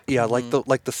 Yeah, like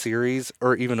the series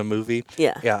or even a movie.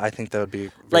 Yeah. Yeah, I think that would be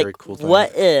a very Like, cool thing.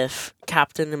 what if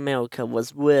Captain America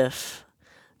was with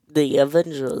the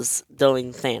Avengers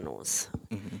during Thanos?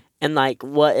 And, like,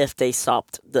 what if they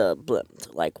stopped the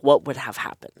blimp? Like, what would have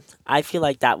happened? I feel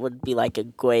like that would be, like, a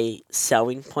great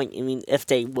selling point. I mean, if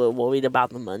they were worried about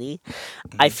the money,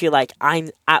 I feel like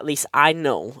at least I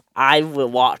know I will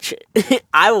watch it.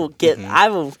 I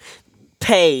will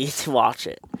pay to watch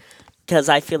it. Because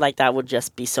I feel like that would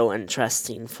just be so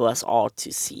interesting for us all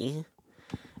to see.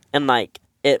 And, like,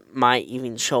 it might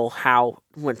even show how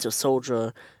Winter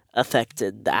Soldier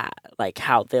affected that. Like,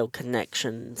 how their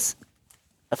connections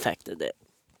affected it.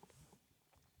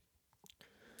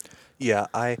 Yeah,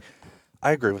 I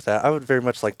agree with that. I would very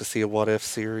much like to see a what if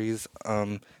series.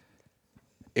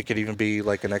 It could even be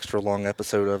like an extra long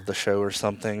episode of the show or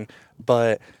something.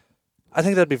 But I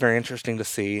think that'd be very interesting to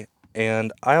see.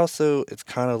 And I also, it's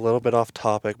kind of a little bit off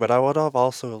topic, but I would have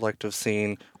also liked to have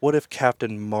seen, what if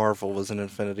Captain Marvel was in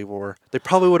Infinity War? They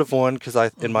probably would have won, because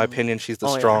in my opinion, she's the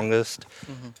strongest.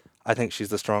 I think she's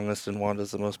the strongest and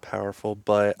Wanda's the most powerful.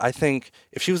 But I think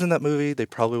if she was in that movie, they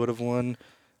probably would have won.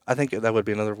 I think that would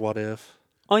be another what if,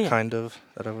 kind of,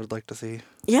 that I would like to see.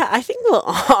 Yeah, I think we're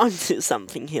on to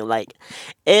something here. Like,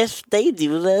 if they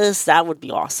do this, that would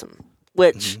be awesome.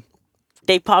 Which,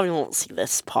 they probably won't see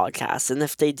this podcast, and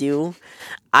if they do,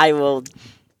 I will.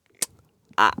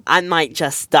 I might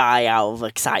just die out of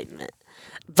excitement.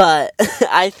 But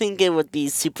I think it would be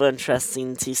super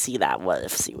interesting to see that What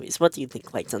If series. What do you think,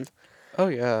 Clayton? Oh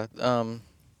yeah,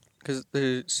 because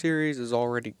the series is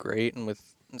already great, and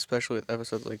especially with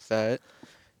episodes like that,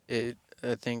 I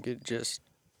think it just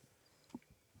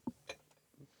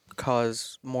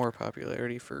caused more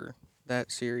popularity for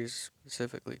that series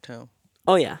specifically too.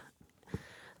 Oh, yeah.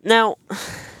 Now,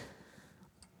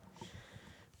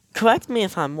 correct me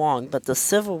if I'm wrong, but the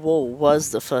Civil War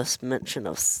was the first mention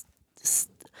of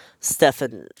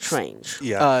Stephen Strange.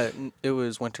 Yeah. It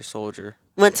was Winter Soldier.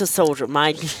 Winter Soldier,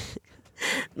 my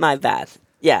bad.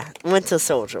 Yeah, Winter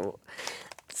Soldier.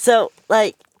 So,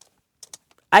 like,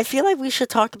 I feel like we should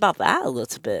talk about that a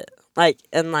little bit. Like,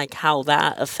 and like how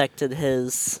that affected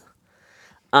his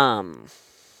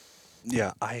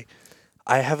Yeah, I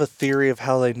have a theory of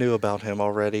how they knew about him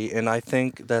already, and I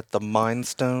think that the Mind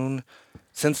Stone,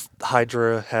 since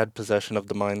Hydra had possession of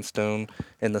the Mind Stone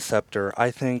and the Scepter,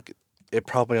 I think it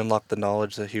probably unlocked the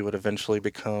knowledge that he would eventually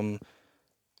become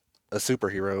a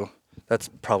superhero. That's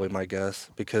probably my guess,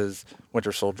 because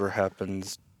Winter Soldier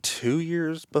happens 2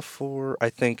 years before. I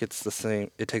think it's the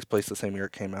same. It takes place the same year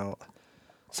it came out.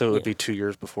 So it would be 2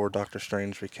 years before Doctor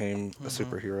Strange became a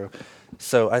superhero.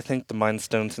 So I think the Mind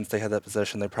Stone, since they had that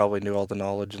possession, they probably knew all the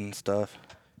knowledge and stuff.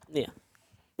 Yeah.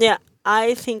 Yeah,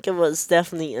 I think it was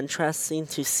definitely interesting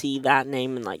to see that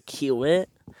name and like hear it.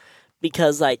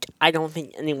 Because like I don't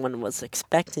think anyone was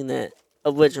expecting it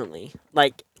originally.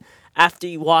 Like after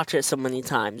you watch it so many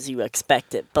times you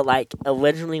expect it. But like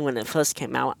originally when it first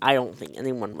came out, I don't think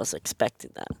anyone was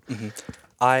expecting that.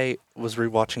 I was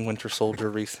rewatching Winter Soldier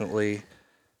recently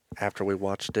after we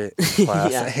watched it in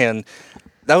class, Yeah. and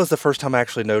that was the first time I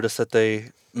actually noticed that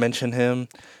they mentioned him,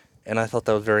 and I thought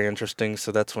that was very interesting.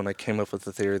 So that's when I came up with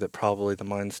the theory that probably the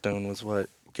Mind Stone was what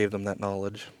gave them that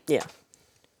knowledge. Yeah.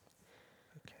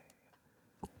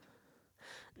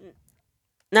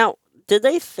 Now, did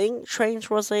they think Strange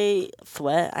was a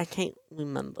threat? I can't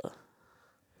remember.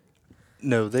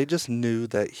 No, they just knew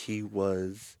that he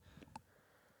was.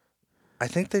 I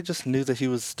think they just knew that he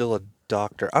was still a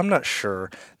doctor. I'm not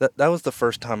sure. That was the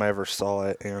first time I ever saw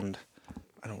it, and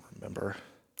I don't remember.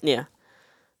 Yeah.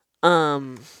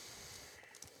 Do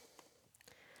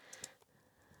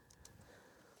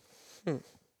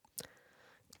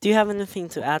you have anything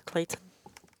to add, Clayton?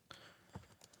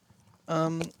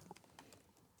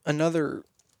 Another.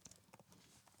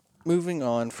 Moving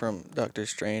on from Doctor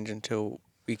Strange until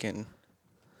we can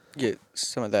get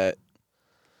some of that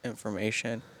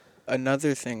information.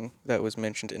 Another thing that was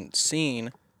mentioned and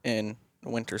seen in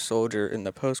Winter Soldier in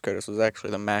the post credits was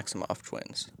actually the Maximoff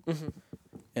twins.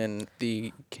 In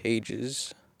the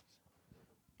cages,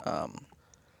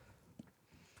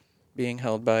 being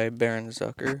held by Baron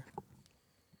Zucker,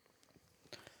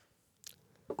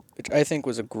 which I think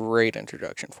was a great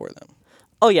introduction for them.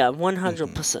 Oh yeah,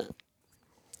 100%.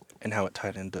 And how it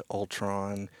tied into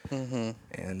Ultron.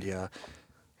 And yeah,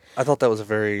 I thought that was a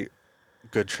very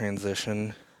good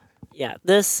transition. Yeah,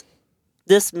 this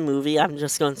movie, I'm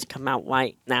just going to come out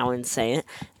right now and say it.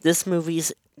 This movie,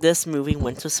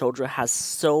 Winter Soldier, has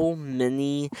so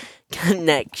many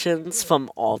connections from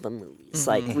all the movies.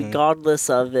 Like, regardless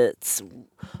of its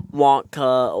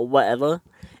Wonka or whatever,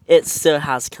 it still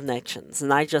has connections,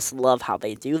 and I just love how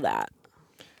they do that.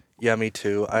 Yeah, me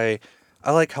too. I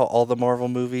like how all the Marvel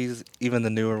movies, even the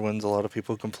newer ones, a lot of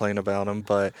people complain about them,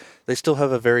 but they still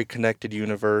have a very connected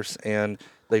universe, and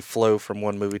they flow from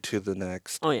one movie to the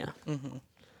next. Oh, yeah.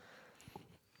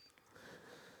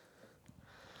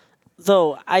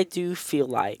 Though, I do feel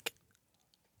like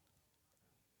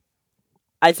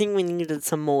I think we needed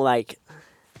some more, like,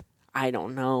 I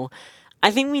don't know.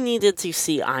 I think we needed to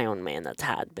see Iron Man a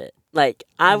tad bit. Like,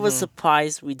 I was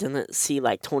surprised we didn't see,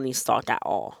 like, Tony Stark at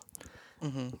all.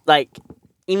 Like,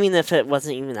 even if it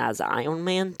wasn't even as Iron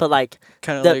Man, but, like...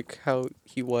 Kind of like how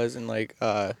he was in, like,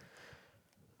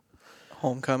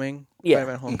 Homecoming. Yeah.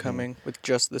 Spider-Man Homecoming, with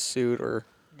just the suit or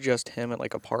just him at,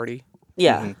 like, a party.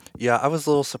 Yeah. Yeah, I was a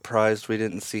little surprised we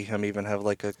didn't see him even have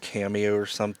like a cameo or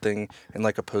something in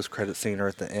like a post-credit scene or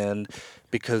at the end,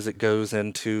 because it goes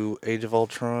into Age of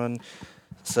Ultron.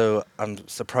 So I'm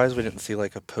surprised we didn't see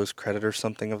like a post-credit or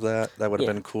something of that. That would have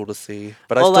been cool to see.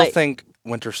 But I still think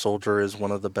Winter Soldier is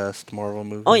one of the best Marvel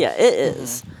movies. Oh yeah, it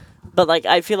is. But like,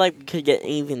 I feel like we could get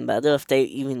even better if they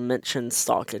even mentioned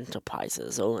Stark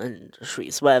Enterprises or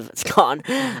Industries, whatever it's called.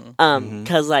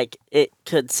 Because like, it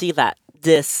could see that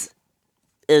this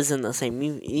is in the same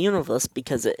universe,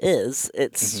 because it is.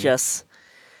 It's just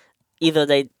either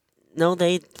they no,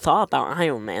 they thought about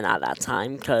Iron Man at that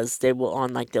time because they were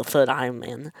on like the third Iron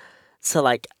Man. So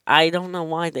like, I don't know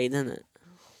why they didn't.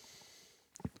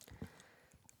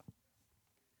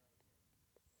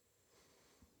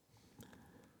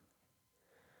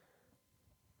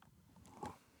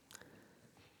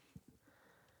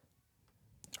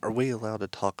 Are we allowed to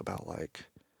talk about like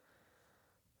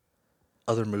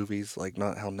other movies, like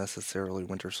not how necessarily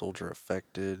Winter Soldier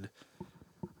affected,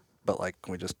 but like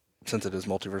can we just, since it is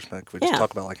multiverse, can we just Yeah.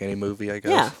 talk about like any movie, I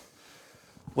guess? Yeah.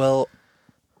 Well,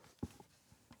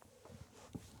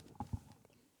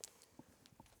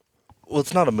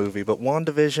 it's not a movie, but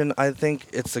WandaVision, I think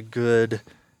it's a good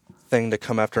thing to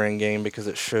come after Endgame because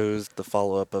it shows the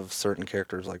follow-up of certain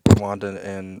characters like Wanda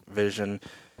and Vision.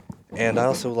 And I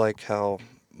also like how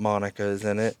Monica is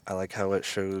in it. I like how it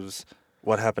shows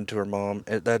what happened to her mom.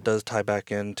 That does tie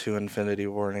back into Infinity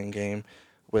War and Endgame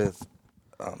with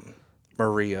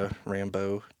Maria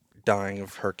Rambeau dying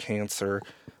of her cancer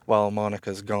while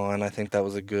Monica's gone. I think that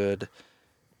was a good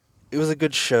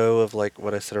show of like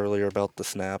what I said earlier about the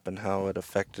snap and how it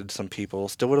affected some people.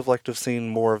 Still would have liked to have seen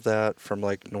more of that from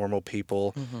like normal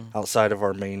people outside of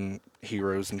our main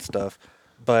heroes and stuff.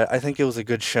 But I think it was a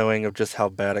good showing of just how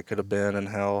bad it could have been and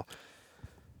how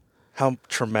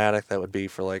traumatic that would be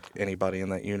for like anybody in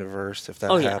that universe if that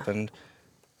Oh, yeah. happened.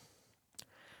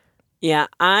 Yeah,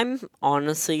 I'm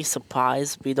honestly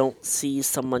surprised we don't see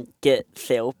someone get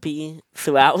therapy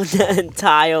throughout the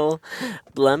entire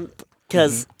blimp,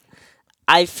 because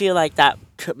I feel like that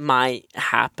might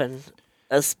happen,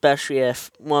 especially if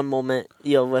one moment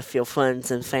you're with your friends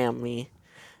and family,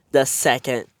 the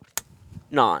second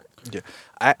not.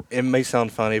 Yeah, it may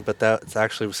sound funny, but that's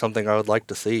actually something I would like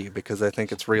to see because I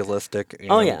think it's realistic.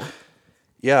 Oh, and yeah.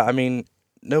 Yeah, I mean,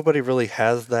 nobody really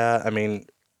has that. I mean,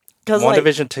 'Cause, like,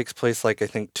 WandaVision takes place like I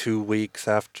think 2 weeks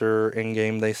after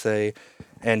Endgame, they say,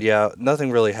 and yeah,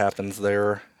 nothing really happens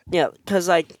there. yeah, because,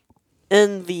 like,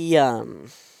 in the,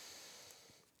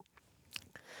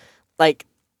 like,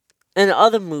 in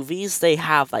other movies, they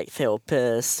have, like,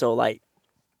 therapists or, like,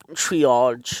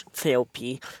 triage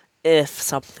therapy if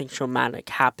something traumatic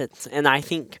happens. And I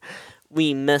think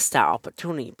we missed that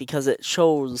opportunity because it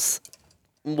shows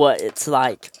what it's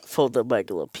like for the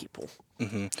regular people.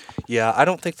 Yeah, I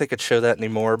don't think they could show that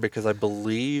anymore because I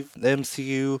believe the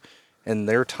MCU and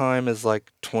their time is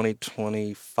like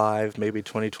 2025, maybe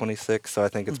 2026, so I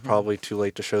think it's probably too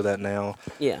late to show that now.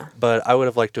 Yeah. But I would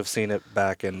have liked to have seen it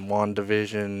back in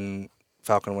WandaVision,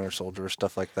 Falcon Winter Soldier,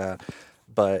 stuff like that.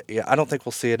 But yeah, I don't think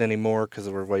we'll see it anymore because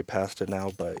we're way past it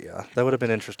now. But yeah, that would have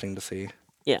been interesting to see.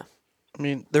 Yeah. I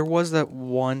mean, there was that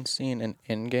one scene in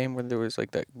Endgame where there was like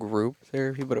that group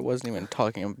therapy, but it wasn't even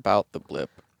talking about the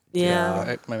blip. Yeah.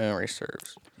 If my memory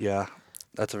serves. Yeah,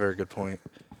 that's a very good point.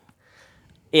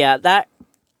 Yeah, that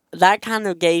kind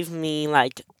of gave me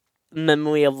like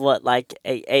memory of what like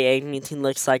a AA meeting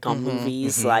looks like on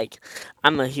movies. Like,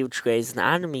 I'm a huge Grey's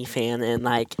Anatomy fan, and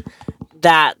like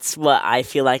that's what I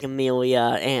feel like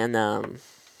Amelia and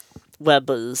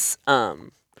Weber's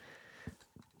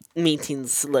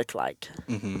meetings look like.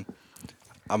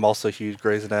 I'm also a huge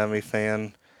Grey's Anatomy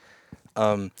fan.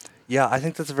 Yeah, I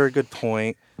think that's a very good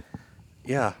point.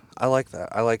 Yeah, I like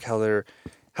that. I like how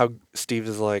Steve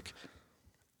is like,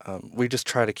 we just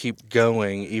try to keep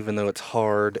going even though it's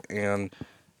hard. And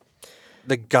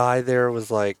the guy there was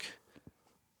like,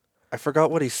 I forgot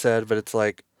what he said, but it's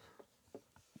like,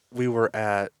 we were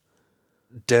at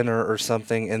dinner or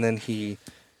something, and then he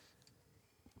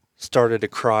started to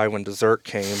cry when dessert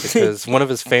came because one of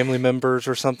his family members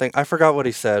or something, I forgot what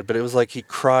he said, but it was like he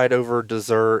cried over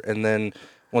dessert, and then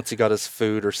once he got his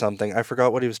food or something, I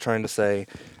forgot what he was trying to say.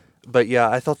 But yeah,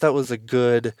 I thought that was a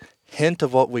good hint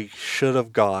of what we should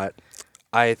have got.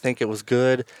 I think it was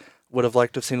good. Would have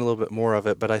liked to have seen a little bit more of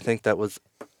it, but I think that was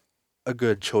a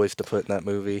good choice to put in that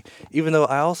movie. Even though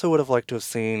I also would have liked to have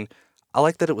seen, I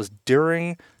like that it was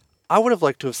during, I would have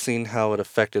liked to have seen how it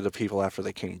affected the people after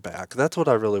they came back. That's what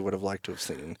I really would have liked to have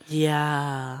seen.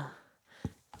 Yeah.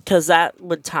 Because that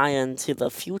would tie into the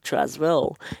future as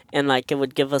well. And, like, it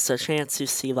would give us a chance to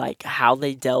see, like, how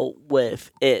they dealt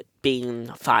with it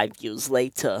being 5 years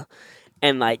later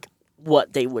and, like,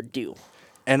 what they would do.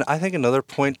 And I think another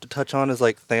point to touch on is,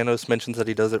 like, Thanos mentions that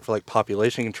he does it for, like,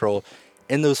 population control.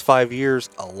 In those 5 years,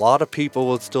 a lot of people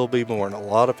would still be born, a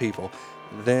lot of people.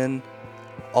 Then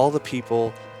all the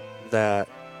people that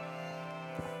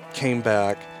came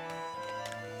back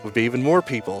would be even more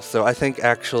people. So I think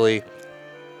actually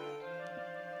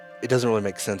it doesn't really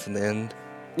make sense in the end.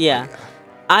 Yeah.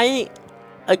 I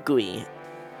agree.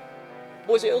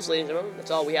 Boys and girls, ladies and gentlemen, that's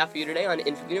all we have for you today on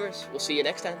Infinite Universe. We'll see you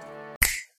next time.